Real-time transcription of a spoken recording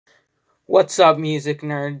What's up, music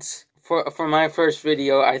nerds? For my first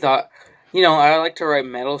video, I thought, I like to write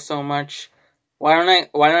metal so much. Why don't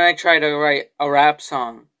I try to write a rap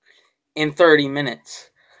song in 30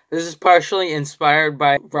 minutes? This is partially inspired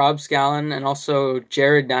by Rob Scallon and also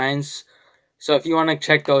Jared Dines. So if you want to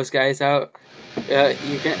check those guys out,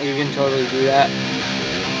 you can totally do that.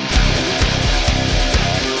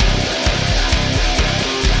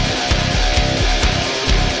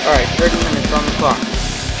 Alright, 30 minutes on the clock.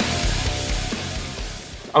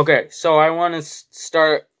 Okay, so I want to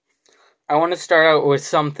start out with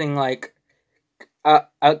something like a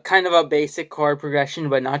kind of a basic chord progression,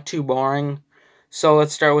 but not too boring. So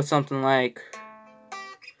let's start with something like,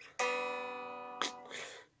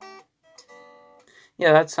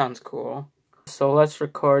 yeah, that sounds cool. So let's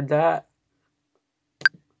record that.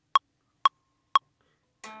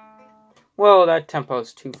 Whoa, that tempo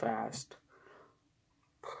is too fast.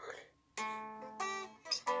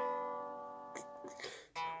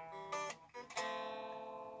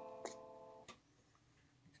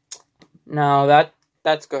 No,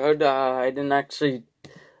 that's good. I didn't actually,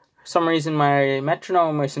 for some reason my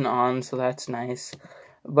metronome wasn't on, so that's nice.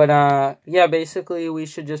 But yeah, basically we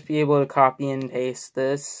should just be able to copy and paste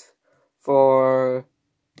this for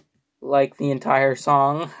like the entire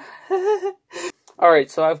song. Alright,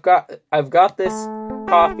 so I've got this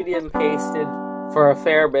copied and pasted for a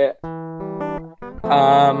fair bit.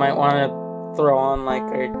 Might want to throw on like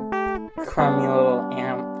a crummy little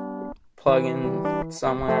amp plug-in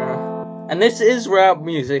somewhere. And this is rap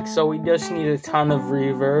music, so we just need a ton of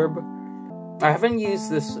reverb. I haven't used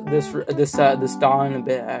this DAW in a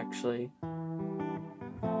bit, actually,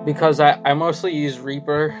 because I mostly use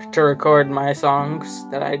Reaper to record my songs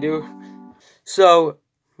that I do. So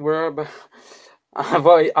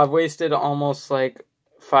I've wasted almost like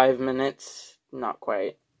 5 minutes, not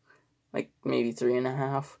quite, like maybe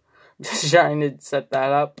 3.5, just trying to set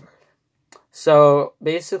that up. So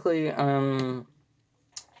basically,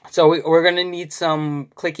 so we're gonna need some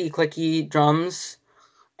clicky drums,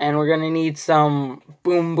 and we're gonna need some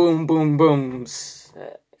boom booms.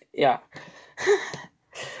 Yeah.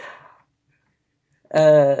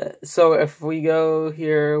 So if we go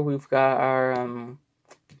here, we've got our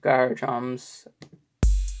drums.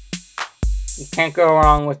 You can't go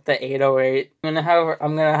wrong with the 808. I'm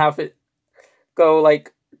gonna have it go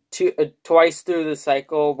like twice through the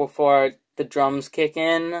cycle before the drums kick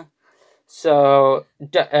in. So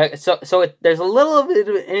there's a little bit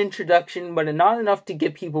of an introduction, but not enough to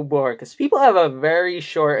get people bored, because people have a very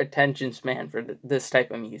short attention span for this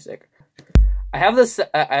type of music. I have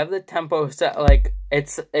the tempo set like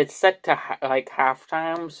it's set to like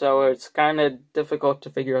halftime, so it's kind of difficult to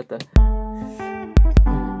figure out the.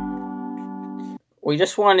 We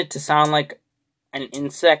just want it to sound like an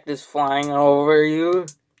insect is flying over you.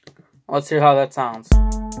 Let's hear how that sounds.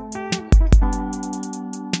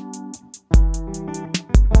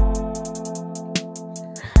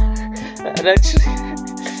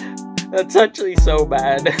 That's actually so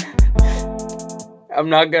bad. I'm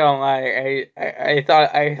not gonna lie. I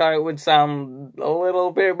thought it would sound a little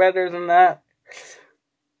bit better than that.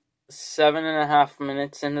 7.5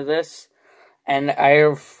 minutes into this, and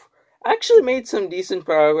I've actually made some decent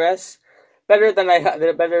progress. Better than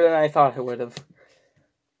I thought I would have.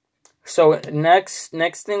 So next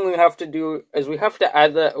thing we have to do is we have to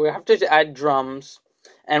add drums,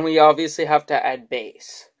 and we obviously have to add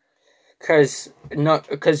bass. Cause no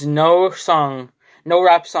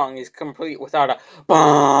rap song is complete without a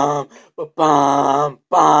bum, bum,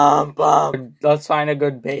 bum, bum. Let's find a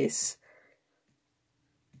good bass.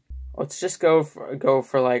 Let's just go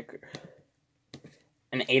for like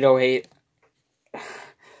an 808.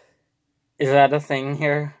 Is that a thing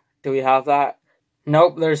here? Do we have that?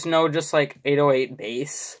 Nope, there's no just like 808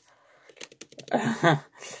 bass.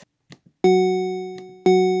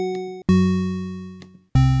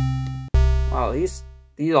 Wow, these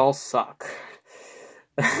all suck.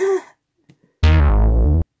 Right.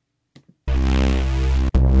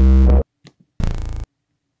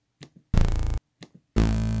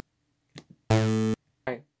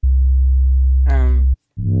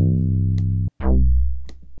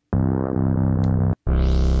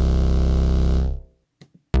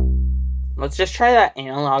 Let's just try that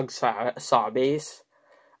analog saw bass,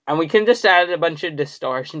 and we can just add a bunch of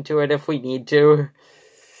distortion to it if we need to.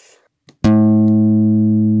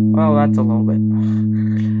 Well, that's a little bit.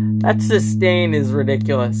 That sustain is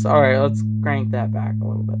ridiculous. Alright, let's crank that back a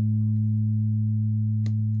little bit.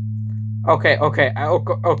 Okay.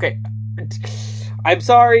 I'm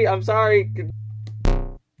sorry.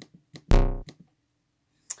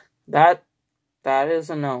 That is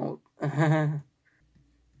a note.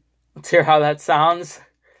 Let's hear how that sounds.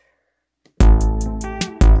 Oh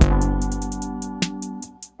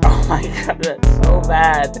my god, that's so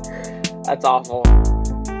bad. That's awful.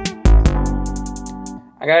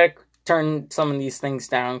 I gotta turn some of these things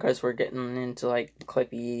down because we're getting into like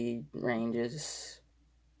clippy ranges.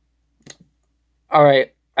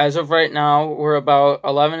 Alright, as of right now, we're about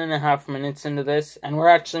 11.5 minutes into this, and we're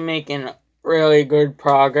actually making really good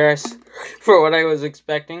progress for what I was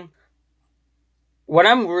expecting. What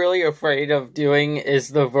I'm really afraid of doing is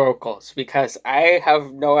the vocals, because I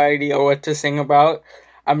have no idea what to sing about.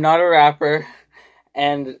 I'm not a rapper,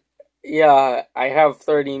 and yeah, I have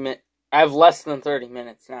less than 30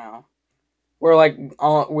 minutes now. We're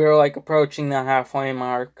like approaching the halfway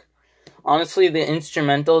mark. Honestly, the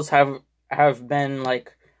instrumentals have been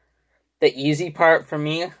like the easy part for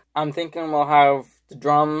me. I'm thinking we'll have the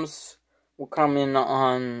drums will come in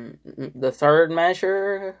on the third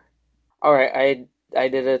measure. Alright, I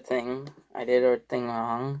did a thing. I did a thing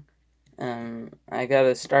wrong. I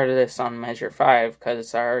gotta start this on measure 5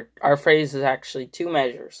 because our phrase is actually 2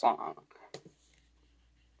 measures long.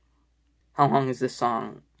 How long is this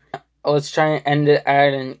song? Let's try and end it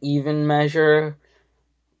at an even measure.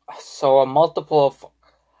 So a multiple of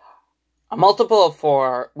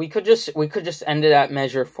 4. We could just end it at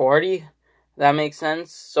measure 40. That makes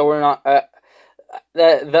sense. So we're not.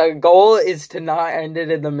 The goal is to not end it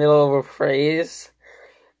in the middle of a phrase,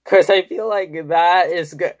 because I feel like that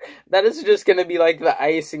is just gonna be like the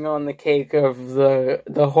icing on the cake of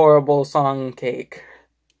the horrible song cake.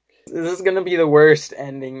 This is gonna be the worst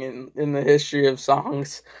ending in the history of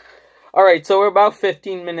songs. Alright, so we're about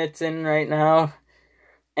 15 minutes in right now,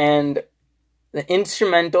 and the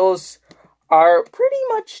instrumentals are pretty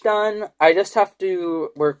much done. I just have to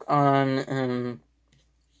work on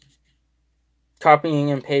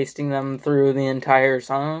copying and pasting them through the entire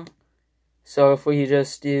song. So if we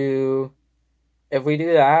do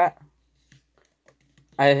that,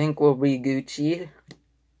 I think we'll be Gucci.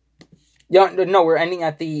 No, we're ending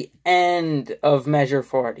at the end of measure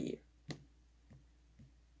 40.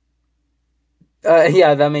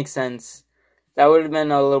 Yeah, that makes sense. That would have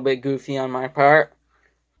been a little bit goofy on my part.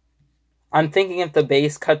 I'm thinking if the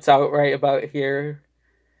bass cuts out right about here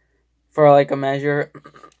for like a measure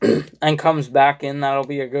and comes back in, that'll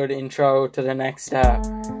be a good intro to the next like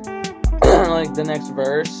the next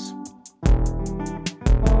verse.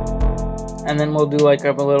 And then we'll do like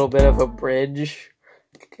a little bit of a bridge.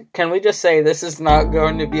 Can we just say this is not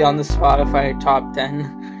going to be on the Spotify top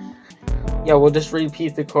 10? Yeah, we'll just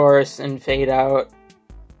repeat the chorus and fade out.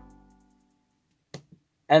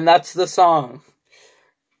 And that's the song.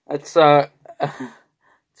 It's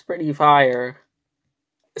it's pretty fire.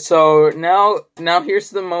 So now here's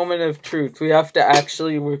the moment of truth. We have to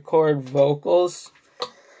actually record vocals.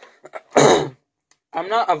 I'm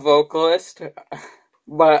not a vocalist,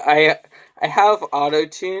 but I have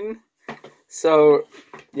auto-tune. So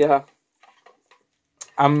yeah.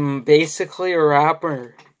 I'm basically a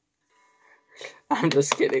rapper. I'm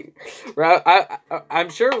just kidding. I'm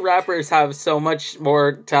sure rappers have so much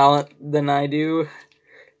more talent than I do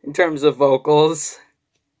in terms of vocals.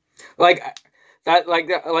 Like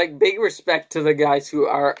big respect to the guys who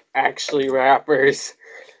are actually rappers,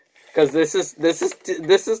 because this is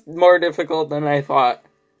more difficult than I thought.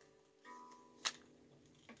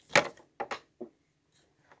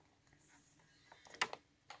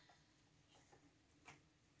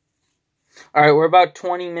 All right, we're about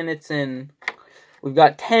 20 minutes in. We've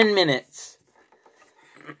got 10 minutes.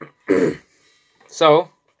 So,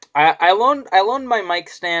 I loaned my mic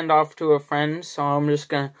stand off to a friend, so I'm just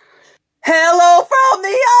gonna... Hello from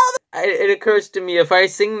the other... It occurs to me, if I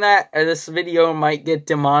sing that, this video might get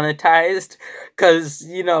demonetized, because,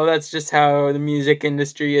 you know, that's just how the music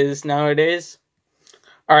industry is nowadays.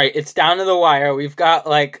 Alright, it's down to the wire. We've got,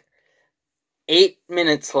 like, 8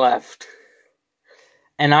 minutes left.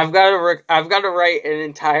 And I've got to write an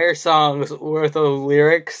entire song's worth of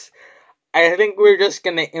lyrics. I think we're just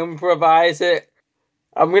gonna improvise it.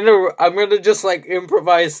 I'm gonna just like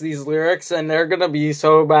improvise these lyrics, and they're gonna be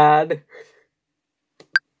so bad.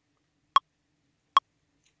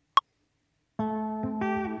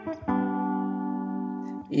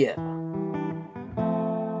 Yeah.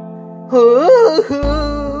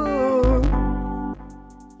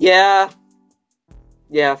 Yeah.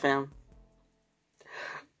 Yeah, fam.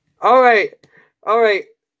 Alright.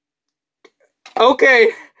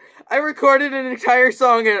 Okay. I recorded an entire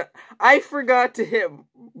song and I forgot to hit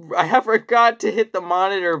the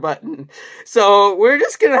monitor button. So we're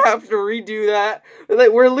just gonna have to redo that.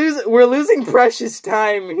 Like we're losing precious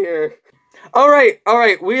time here.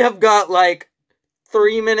 Alright, we have got like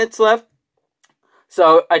 3 minutes left.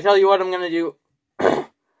 So I tell you what I'm gonna do.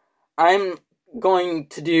 I'm going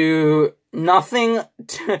to do nothing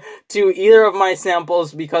to either of my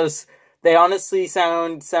samples because they honestly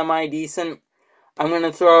sound semi-decent. I'm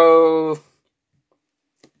gonna throw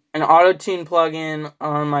an auto-tune plugin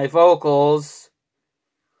on my vocals.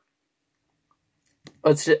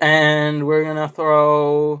 And we're gonna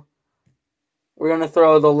throw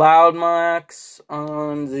the loud max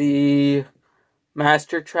on the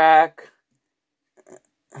master track.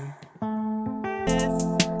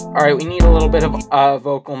 Alright, we need a little bit of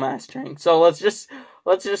vocal mastering. So let's just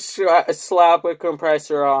slap a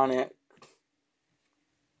compressor on it.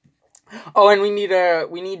 Oh, and we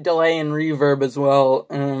need delay and reverb as well.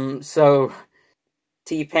 So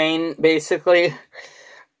T-Pain basically.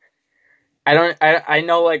 I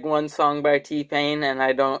know like one song by T-Pain and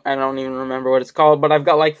I don't even remember what it's called, but I've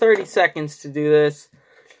got like 30 seconds to do this.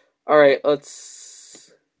 Alright,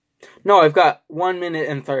 No, I've got 1 minute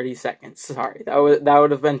and 30 seconds. Sorry, that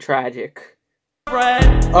would have been tragic.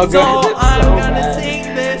 Oh god, so I'm gonna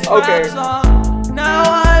sing this rap song. Now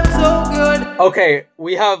I'm so good. Okay,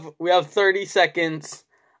 we have 30 seconds.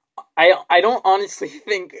 I don't honestly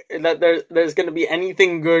think that there's gonna be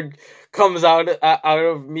anything good comes out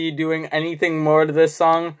of me doing anything more to this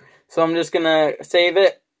song. So I'm just gonna save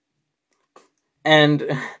it and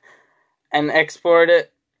export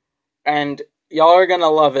it, and y'all are gonna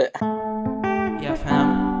love it. Yeah,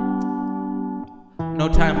 fam. No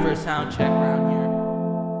time for a sound check around here.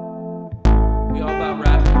 We all about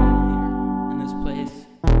rapping here in this place.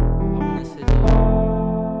 Up in this city.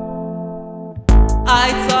 I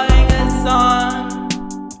sang a song,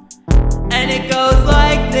 and it goes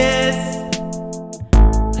like this.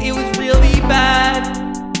 It was really bad,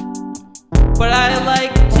 but I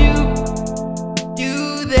like to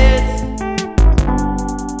do this.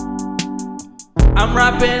 I'm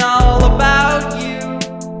rapping all about you.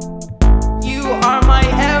 You are my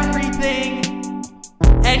everything,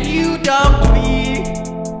 and you dumped me.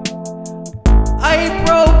 I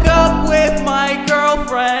broke up with my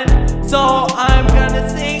girlfriend, so I'm gonna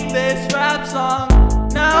sing this rap song.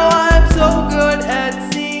 Now I'm so good at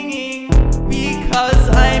singing because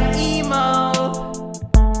I'm emo.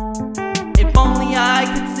 If only I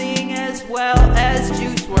could sing as well as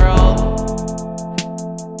Juice WRLD.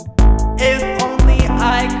 If only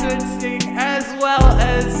I could sing as well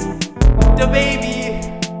as DaBaby.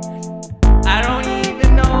 I don't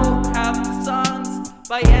even know half the songs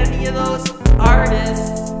by any of those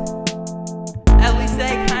artists. At least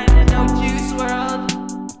I kinda know Juice WRLD.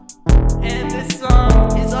 And this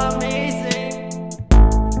song is amazing.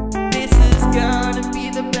 This is gonna be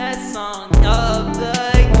the best song of the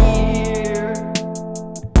year.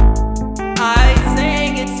 I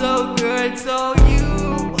sang it so good, so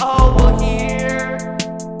you all will hear.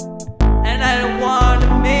 And I want to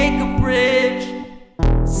make a bridge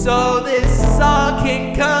so this song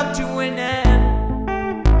can come to an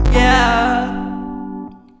end. Yeah,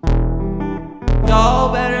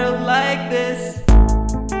 y'all better like this.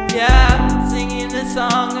 Yeah, singing a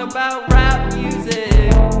song about rap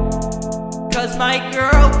music, 'cause my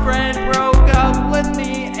girlfriend broke up with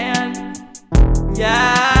me, and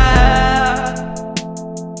yeah,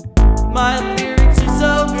 my lyrics are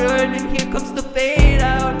so good, and here comes the fade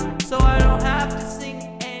out, so I don't have to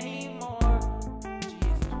sing anymore.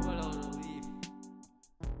 Jesus, what a relief.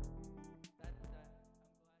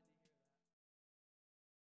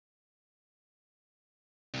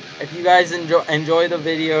 If you guys enjoy the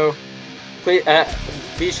video, please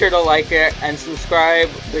be sure to like it and subscribe,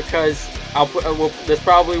 because this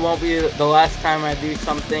probably won't be the last time I do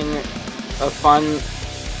something fun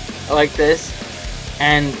like this.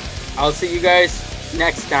 And I'll see you guys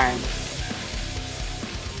next time.